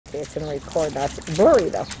Okay, it's gonna record that. It's blurry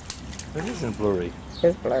though. It isn't blurry.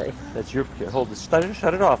 It's blurry. That's your. Hold it.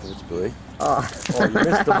 Shut it off if it's blurry. Oh. Oh, you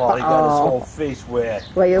missed the ball. He got his whole face wet.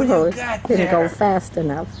 Well, you What didn't go fast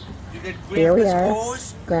enough. You got Here we Grandpa's are.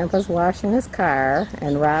 hose? Grandpa's washing his car,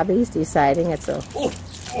 and Robbie's deciding it's a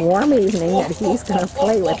warm evening that he's going to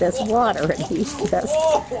play with this water, and he's just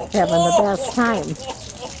having the best time.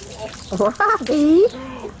 Robbie!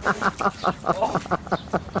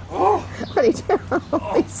 What are you doing?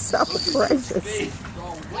 He's so precious. Face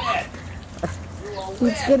all wet.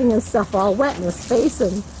 He's getting himself all wet in his face,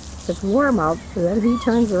 and it's warm out. And then he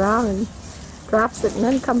turns around and drops it, and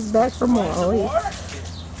then comes back for more. Oh, Look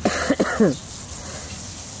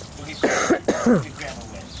at Grandma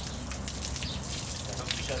wet. I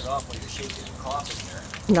hope you shut it off while you're shaking and coughing there.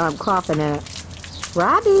 no, I'm coughing in it.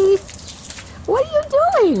 Robbie! What are you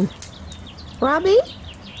doing? Robbie?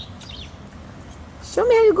 Show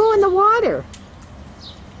me how you go in the water.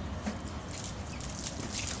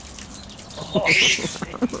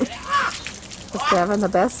 Just having the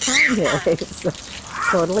best time here. He's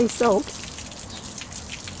totally soaked.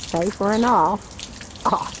 Diaper and all.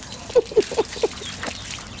 Oh.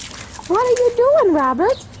 What are you doing,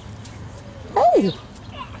 Robert? Hey,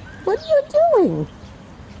 what are you doing?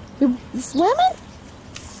 You swimming?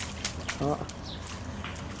 Oh.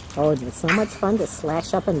 Oh, it's so much fun to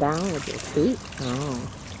slash up and down with your feet. Oh.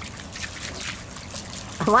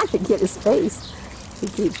 I want to get his face. He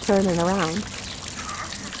keeps turning around.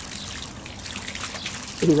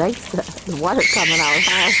 He likes the water coming out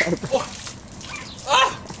hard.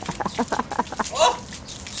 Oh!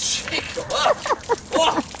 Shake him up!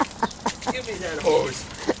 Oh! Give me that hose.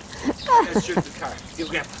 Let's shoot the car. Give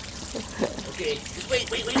Grandpa. Okay, just wait.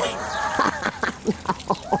 No.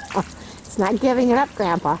 It's not giving it up,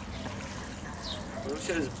 Grandpa. Don't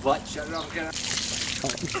shut his butt. Shut it off. Get up. Oh,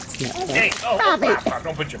 Hey, Robbie. Grandpa,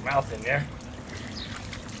 don't put your mouth in there.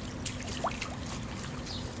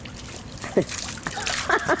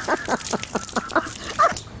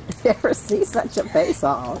 You ever see such a face?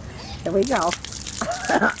 Oh, here we go.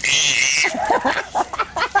 I'm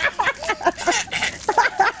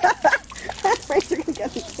afraid you're gonna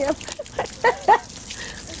get the camera.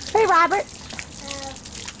 Hey, Robert.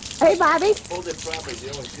 Hey, Bobby. Hold it properly. You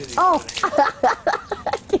don't want to see the Oh.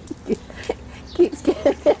 Keeps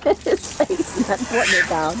getting in his face and not putting it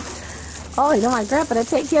down. Oh, you don't want Grandpa to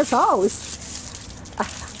take his hose.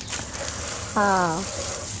 Oh.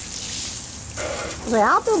 Well,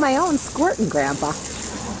 I'll do my own squirting, Grandpa.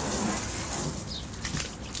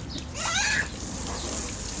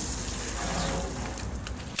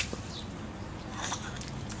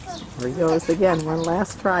 There he goes again. One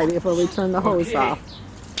last try before we turn the hose off.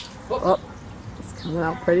 Oh, it's coming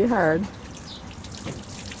out pretty hard.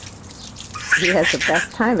 He has the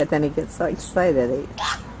best time, but then he gets so excited he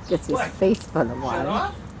gets his face full of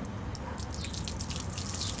water.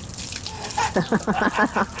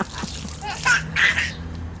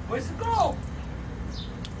 Where's it go?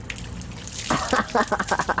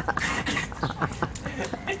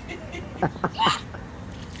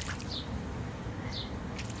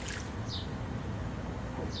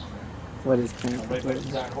 What is Grandpa doing?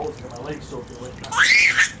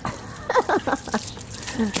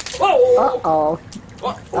 Uh-oh.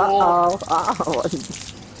 Uh-oh. Uh-oh.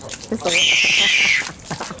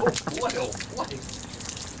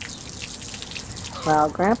 Well,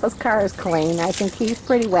 Grandpa's car is clean. I think he's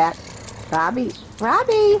pretty wet. Robbie,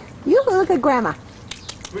 you look at Grandma.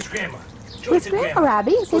 Where's Grandma? Where's Grandma,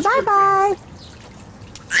 Robbie? Say bye-bye.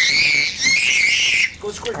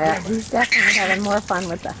 Go squirt Grandma. He's definitely having more fun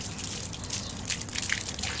with the...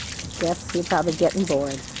 Guess he's probably getting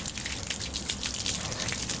bored.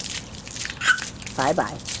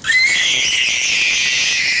 Bye-bye.